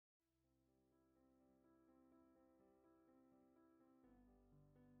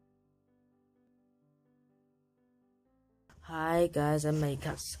Hi guys, I'm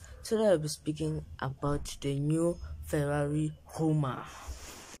Micas. Today I'll be speaking about the new Ferrari Roma.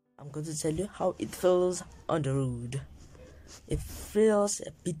 I'm going to tell you how it feels on the road. It feels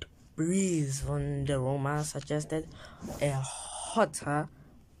a bit breeze on the Roma, suggested a hotter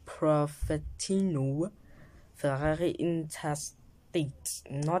Profitino Ferrari interstate.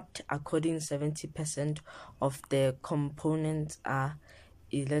 Not according 70% of the components are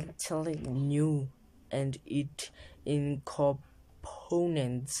entirely new, and it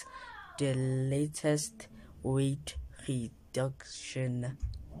incorporates the latest weight reduction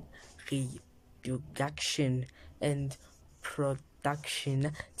and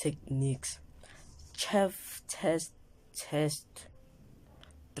production techniques. Chief test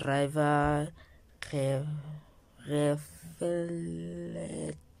driver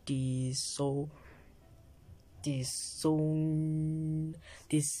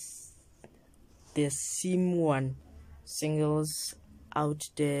the sim one singles out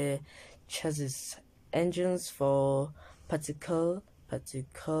the chassis engines for particular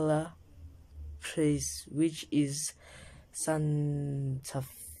praise, which is Santa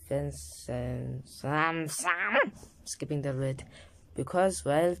Fe. Skipping the red, because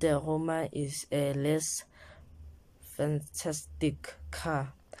while the Roma is a less fantastic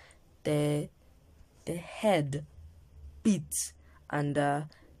car, the head beats underneath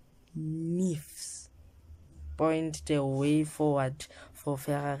point the way forward for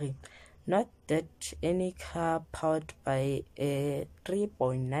Ferrari. Not that any car powered by a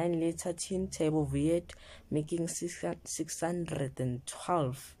 3.9-liter twin-turbo V8 making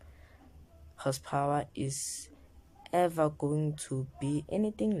 612 horsepower is ever going to be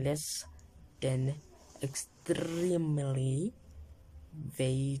anything less than extremely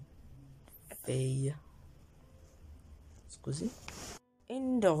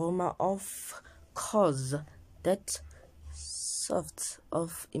in the Roma, of course. That sort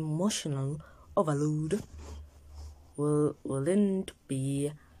of emotional overload wouldn't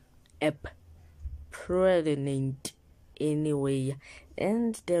be pregnant anyway,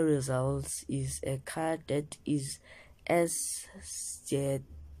 and the result is a car that is as seductive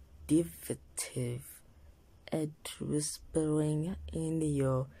at whispering in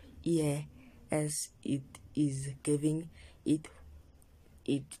your ear as it is giving it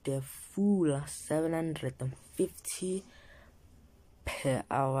the full 750 per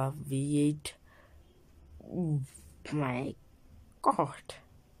hour V8. Oh my god.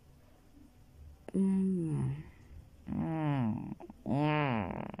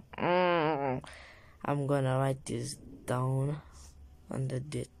 I'm gonna write this down under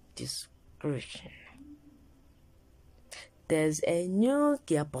the description. There's a new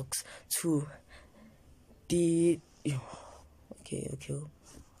gearbox too.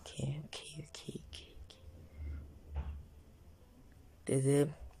 There's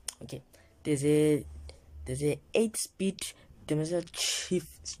a 8-speed dimensional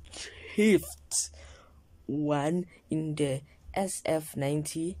shift one in the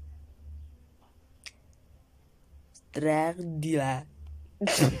SF90 Stradilla.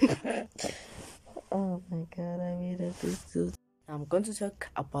 Oh my god, I made it this too. I'm going to talk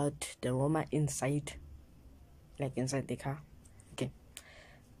about the Roma inside, like inside the car. Okay,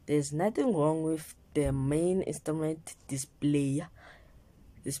 there's nothing wrong with the main instrument display.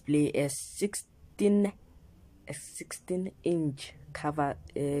 A 16-inch cover,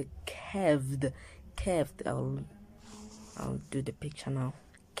 curved. I'll do the picture now.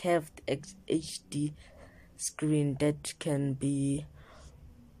 Curved HD screen that can be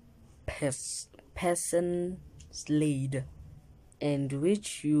person slide, and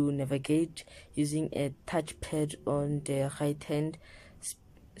which you navigate using a touchpad on the right hand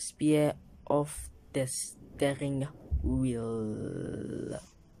spear of the steering wheel.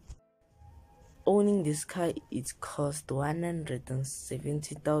 Owning this car, it cost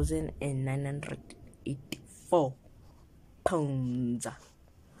 £170,984,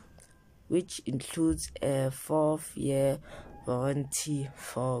 which includes a 4-year warranty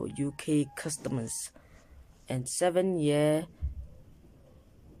for UK customers and 7-year.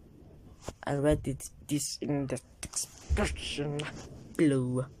 I'll write this in the description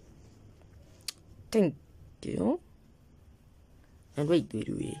below. Thank you. And wait.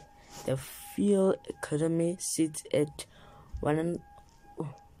 The fuel economy sits at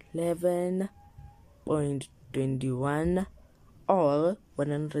 11.21 or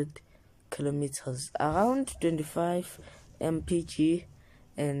 100 kilometers, around 25 mpg,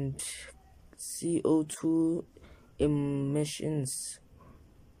 and CO2 emissions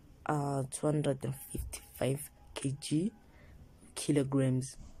are 255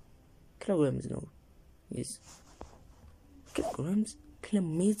 kilograms. kilograms,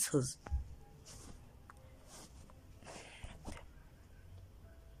 kilometers.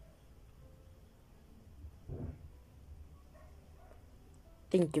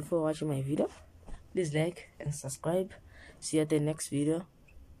 Thank you for watching my video. Please like and subscribe. See you at the next video.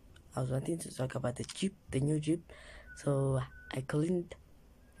 I was wanting to talk about the new Jeep, so I couldn't.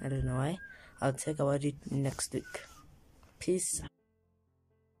 I don't know why. I'll talk about it next week. Peace.